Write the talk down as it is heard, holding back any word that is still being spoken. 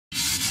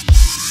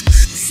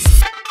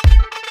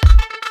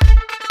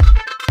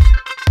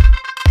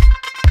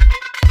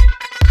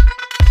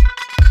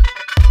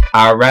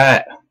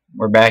Alright,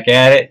 we're back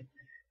at it.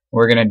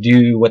 We're gonna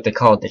do what they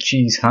call the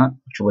cheese hunt,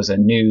 which was a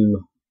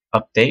new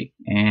update,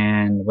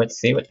 and let's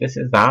see what this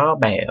is all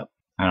about.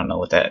 I don't know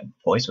what that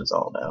voice was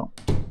all about.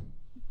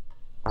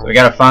 So we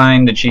gotta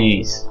find the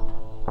cheese.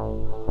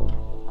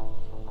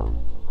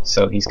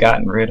 So he's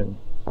gotten rid of.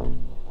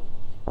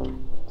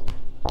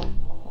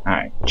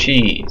 Alright,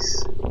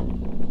 cheese.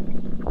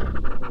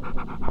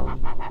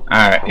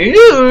 Alright,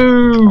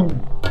 ew!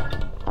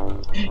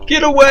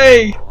 Get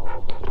away!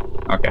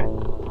 Okay.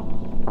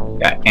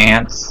 Got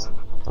ants.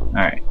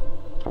 Alright.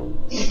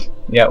 You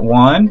got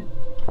one.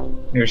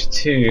 There's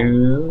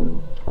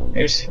two.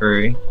 There's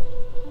three.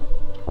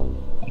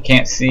 I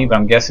can't see, but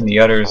I'm guessing the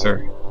others are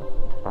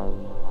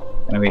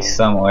gonna be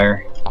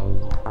somewhere.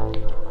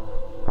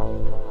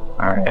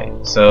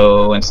 Alright,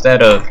 so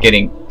instead of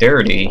getting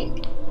dirty,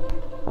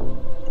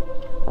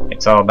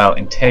 it's all about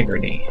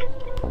integrity.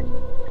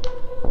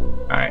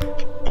 Alright.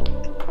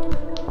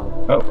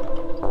 Oh.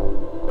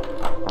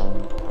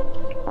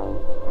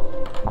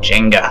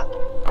 Jenga.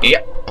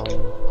 Yep.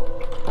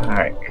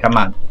 Alright, come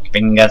on,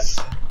 fingers.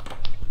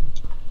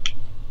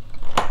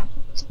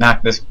 Let's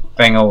knock this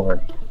thing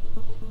over.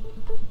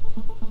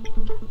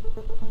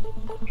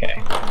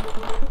 Okay.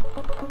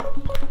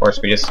 Of course,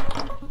 we just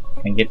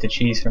can get the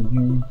cheese from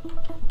here.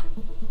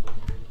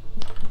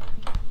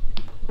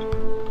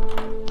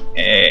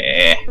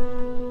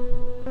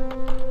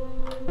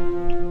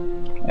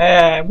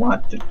 I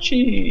want the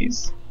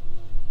cheese.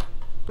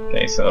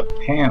 Okay, so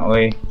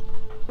apparently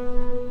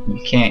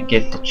you can't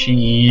get the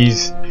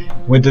cheese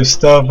with the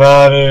stuff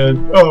on it.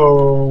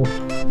 Oh.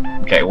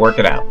 Okay, work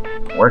it out.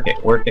 Work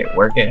it, work it,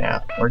 work it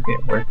out. Work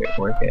it, work it,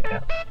 work it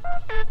out.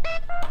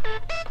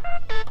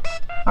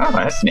 Oh,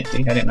 that's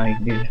nifty. I didn't know you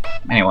could do that.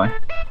 Anyway.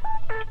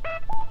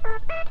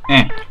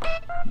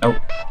 Nope.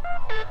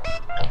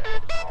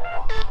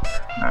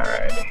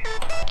 Alrighty.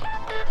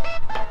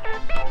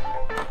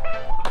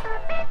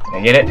 Did I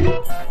get it?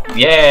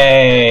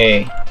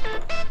 Yay!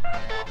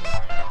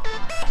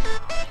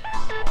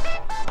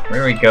 Where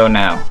do we go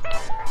now?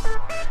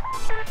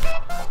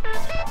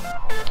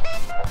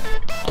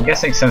 I'm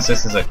guessing since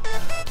this is a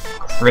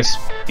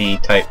crispy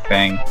type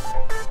thing,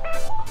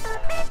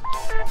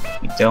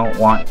 you don't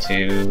want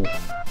to,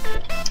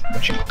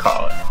 what you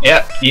call it?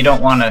 Yep, you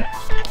don't want to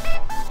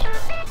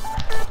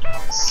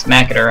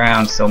smack it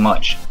around so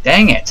much.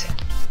 Dang it!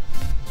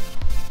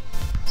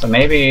 So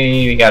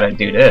maybe we gotta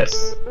do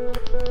this.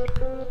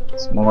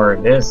 It's more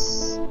of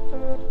this.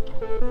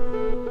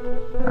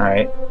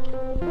 Alright.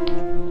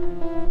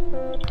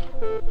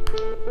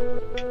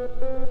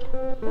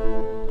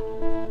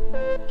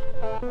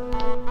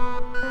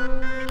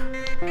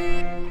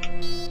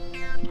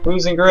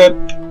 Losing grip.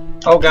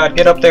 Oh god,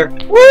 get up there.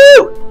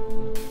 Woo!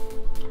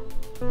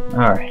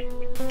 Alright.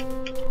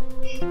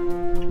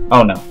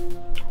 Oh no.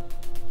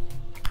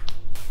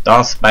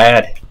 That's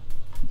bad.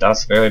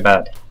 That's very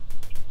bad.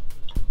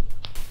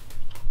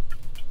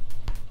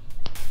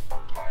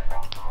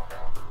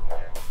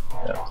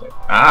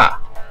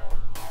 Ah!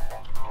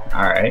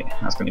 Alright,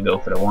 I was gonna go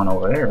for the one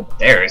over there. But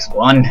there is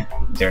one.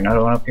 Is there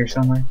another one up here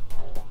somewhere?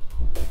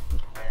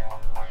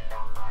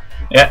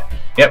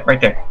 Yep,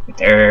 right there. Right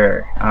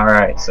there.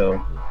 Alright,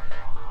 so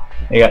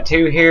they got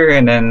two here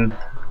and then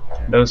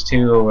those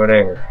two over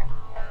there.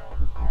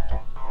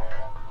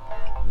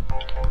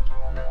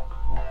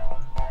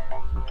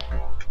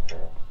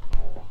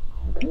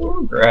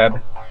 Ooh,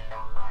 grab.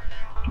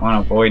 I want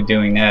to avoid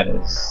doing that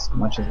as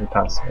much as we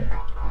possibly.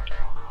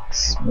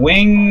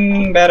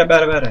 Swing! Bada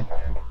bada bada.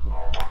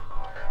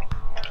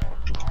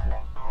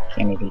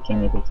 Kennedy.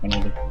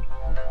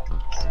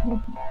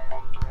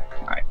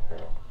 Alright.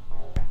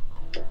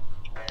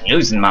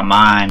 Losing my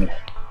mind.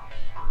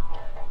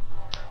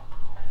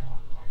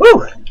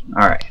 Woo!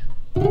 Alright.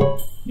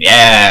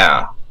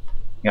 Yeah!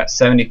 Got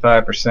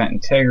 75%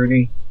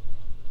 integrity.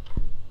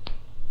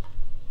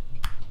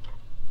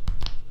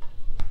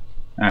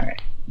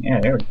 Alright. Yeah,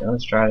 there we go.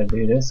 Let's try to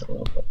do this a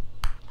little bit.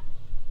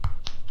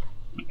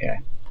 Okay.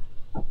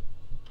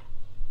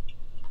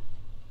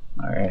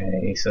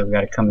 Alright, so we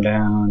gotta come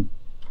down.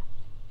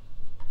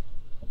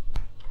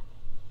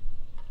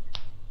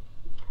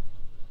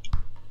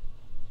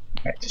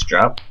 Alright, just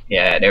drop.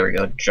 Yeah, there we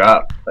go.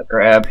 Drop. But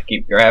grab.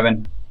 Keep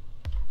grabbing.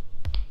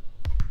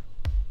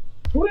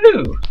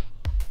 Woo!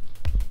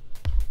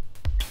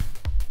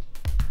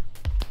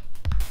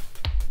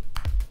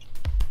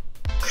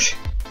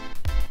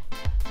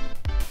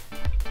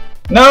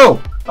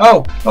 No!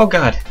 Oh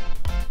god.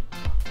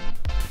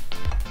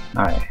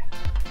 Alright.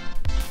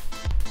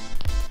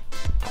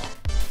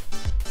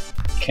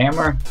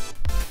 Camera.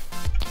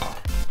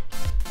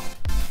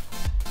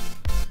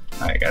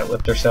 Alright, gotta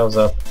lift ourselves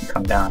up and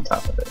come down on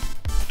top of it.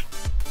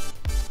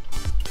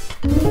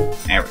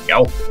 There we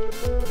go.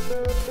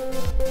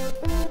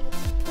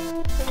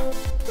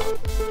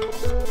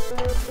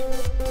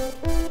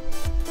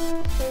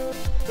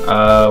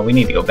 We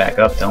need to go back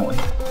up, don't we?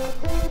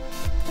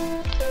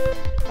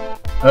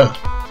 Oh.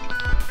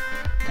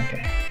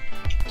 Okay.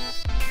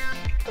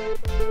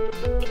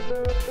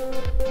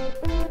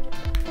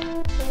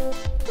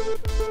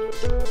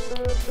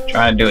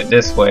 Trying to do it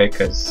this way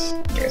because,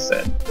 like I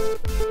said.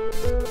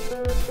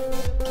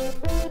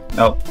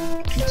 Nope.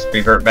 Let's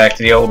revert back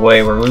to the old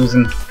way. We're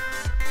losing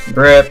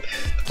grip.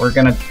 We're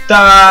gonna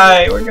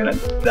die. We're gonna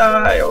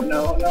die. Oh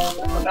no, no,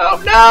 no, no,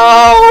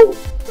 no!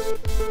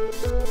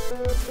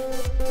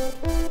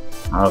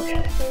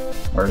 Okay.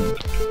 We're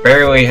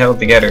barely held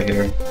together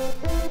here.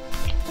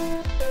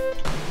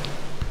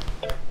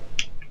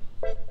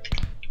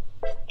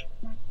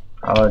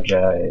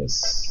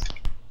 Apologize.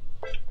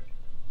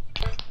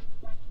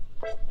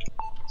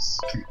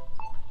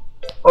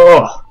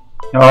 Oh!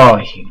 Oh,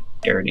 you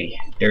dirty,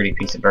 dirty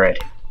piece of bread.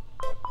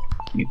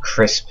 You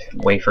crisp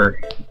wafer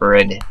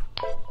bread.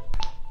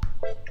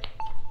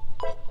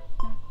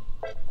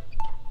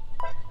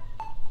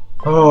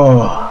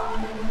 Oh.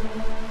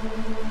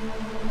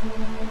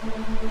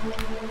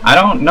 I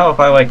don't know if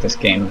I like this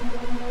game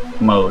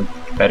mode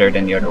better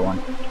than the other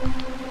one.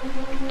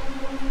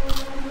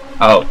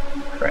 Oh,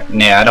 crap.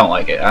 Nah, I don't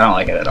like it. I don't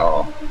like it at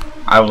all.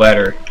 I'll let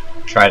her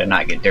try to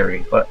not get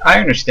dirty, but I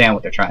understand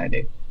what they're trying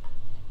to do.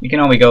 You can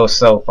only go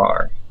so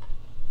far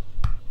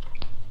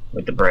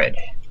with the bread.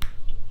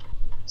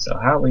 So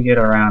how do we get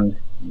around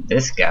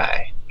this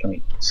guy? Can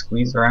we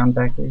squeeze around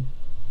back here?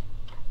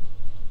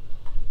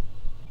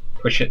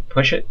 Push it,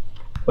 push it,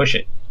 push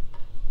it.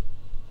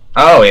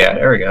 Oh yeah,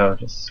 there we go.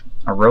 Just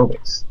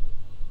aerobics.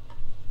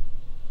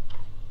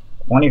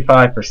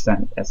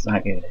 25%. That's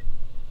not good.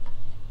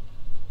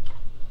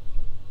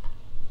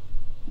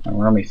 And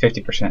we're only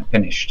 50%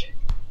 finished.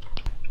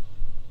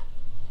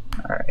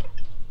 Alright.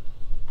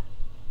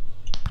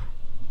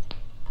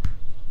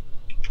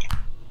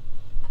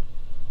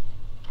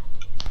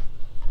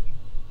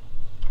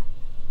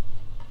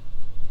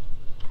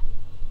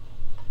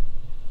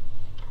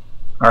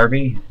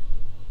 RB.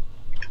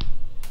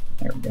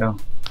 There we go.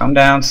 Come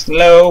down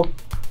slow.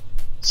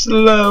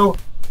 Slow.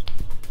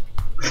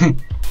 Alright,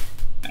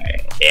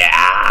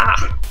 yeah.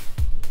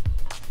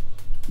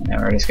 And then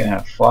we're just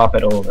gonna flop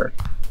it over.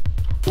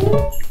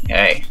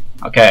 Okay.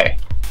 Okay.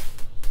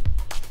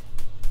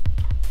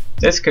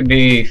 This could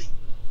be.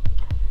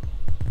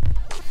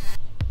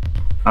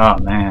 Oh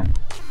man.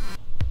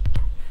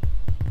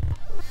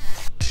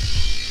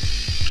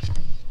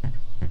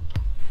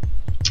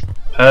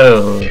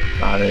 Oh,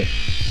 bother.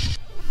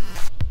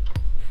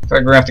 So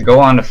we're gonna have to go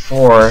on to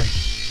 4.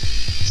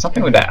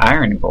 Something with that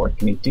ironing board.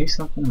 Can you do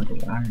something with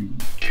the ironing?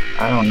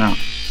 I don't know.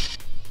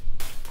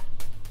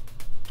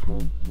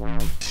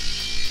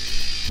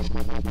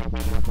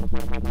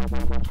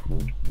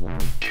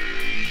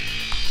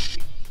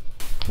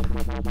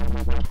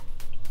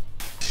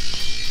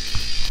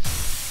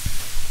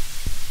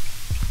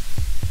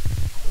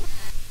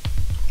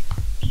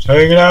 Just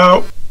hanging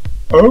out.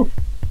 Oh.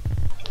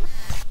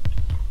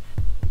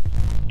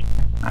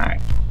 Alright.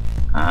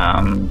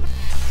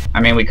 I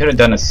mean, we could have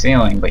done a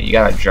ceiling, but you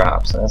gotta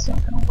drop, so that's not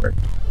gonna work.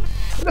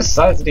 What the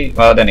size of these?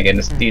 Well, then again,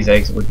 these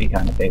eggs would be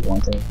kind of big,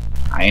 wouldn't they?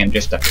 I am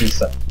just a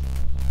piece of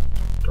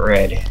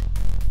bread.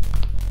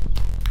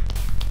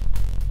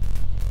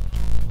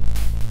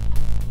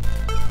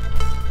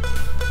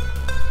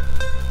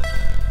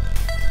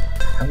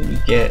 How do you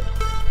get?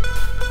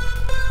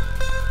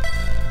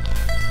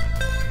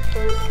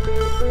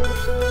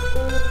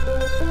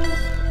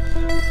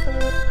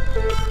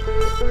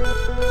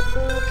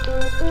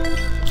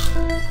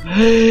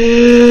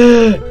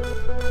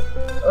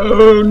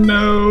 Oh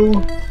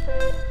no!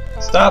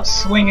 Stop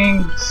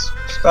swinging!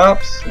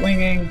 Stop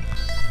swinging!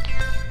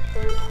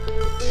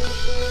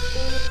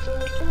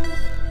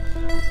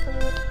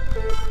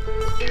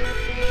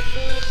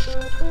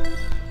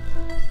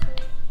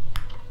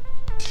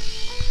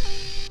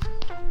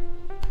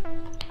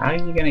 How are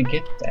you gonna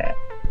get that?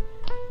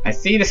 I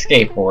see the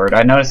skateboard.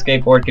 I know the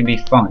skateboard can be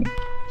fun.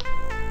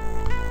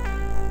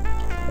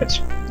 It's,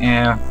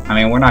 yeah, I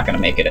mean, we're not gonna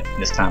make it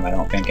this time, I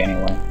don't think,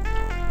 anyway.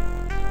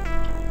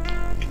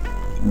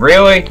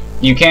 Really?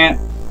 You can't?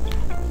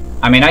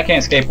 I mean, I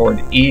can't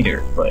skateboard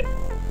either, but...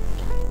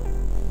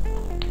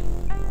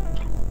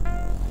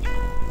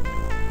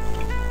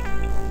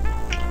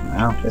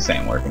 Well, this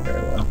ain't working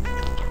very well.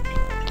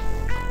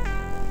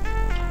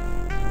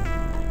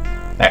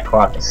 That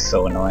clock is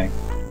so annoying.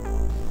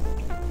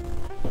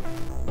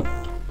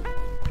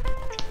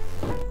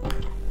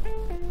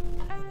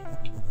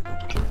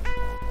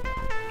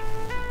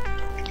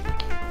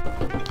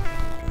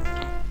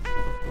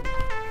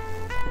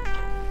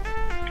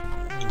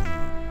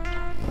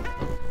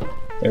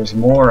 There's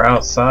more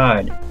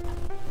outside.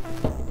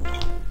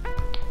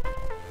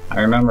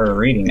 I remember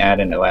reading that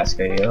in the last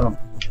video.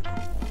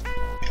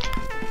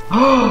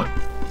 Oh!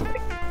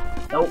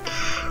 Nope.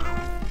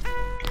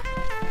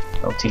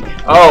 LT.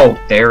 Oh,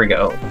 there we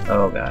go.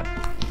 Oh god.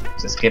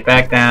 Let's just get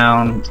back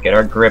down. Let's get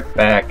our grip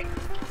back.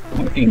 I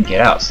wonder if you can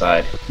get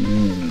outside.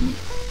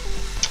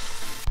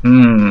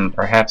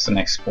 Perhaps an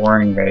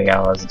exploring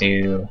video is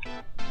due.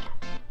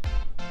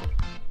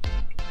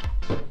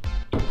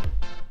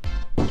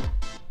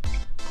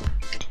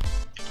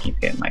 Keep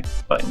getting my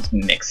buttons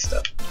mixed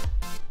up.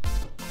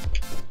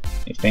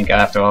 You think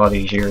after all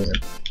these years of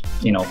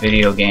you know,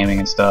 video gaming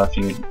and stuff,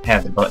 you'd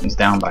have the buttons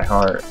down by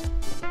heart.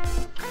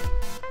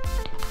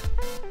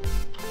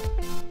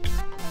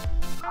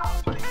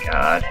 Oh my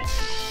god.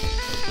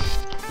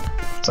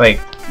 It's like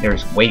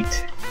there's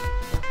weight.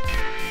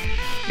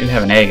 You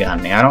have an egg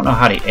on me. I don't know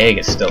how the egg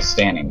is still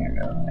standing there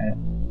though.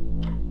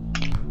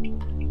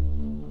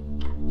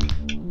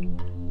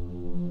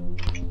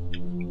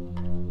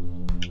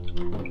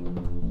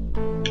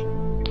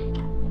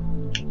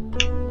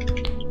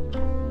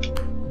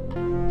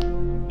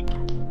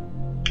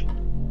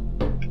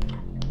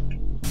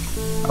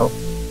 Oh.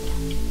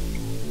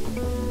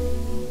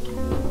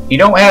 You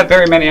don't have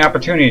very many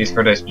opportunities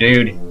for this,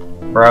 dude,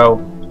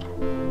 bro.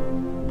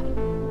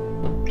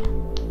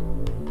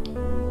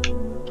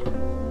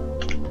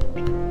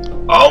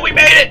 Oh, we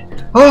made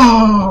it!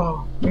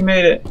 Oh, we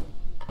made it.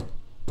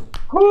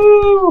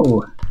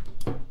 Woo!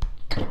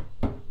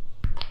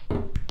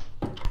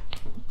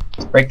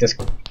 Let's break this.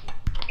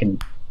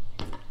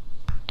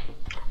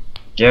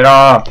 Get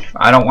off!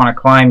 I don't want to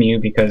climb you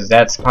because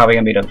that's probably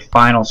gonna be the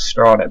final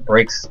straw that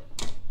breaks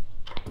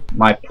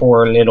my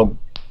poor little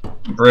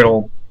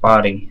brittle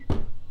body.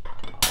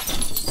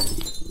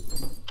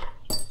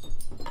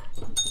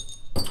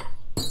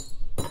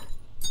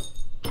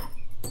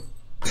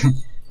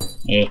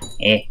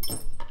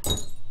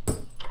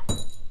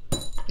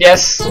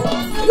 Yes!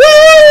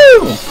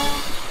 Woo!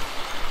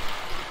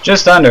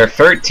 Just under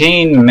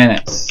 13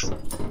 minutes.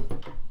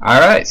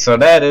 Alright, so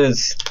that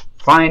is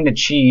find the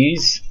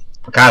cheese.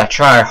 Gotta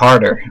try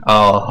harder.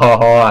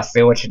 Oh, I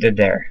see what you did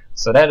there.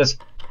 So that is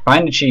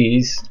find the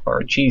cheese,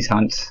 or cheese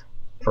hunt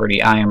for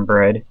the iron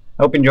bread.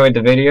 Hope you enjoyed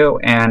the video,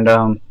 and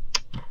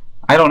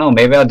I don't know,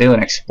 maybe I'll do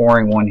an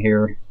exploring one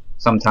here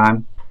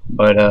sometime.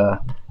 But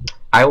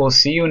I will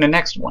see you in the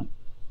next one.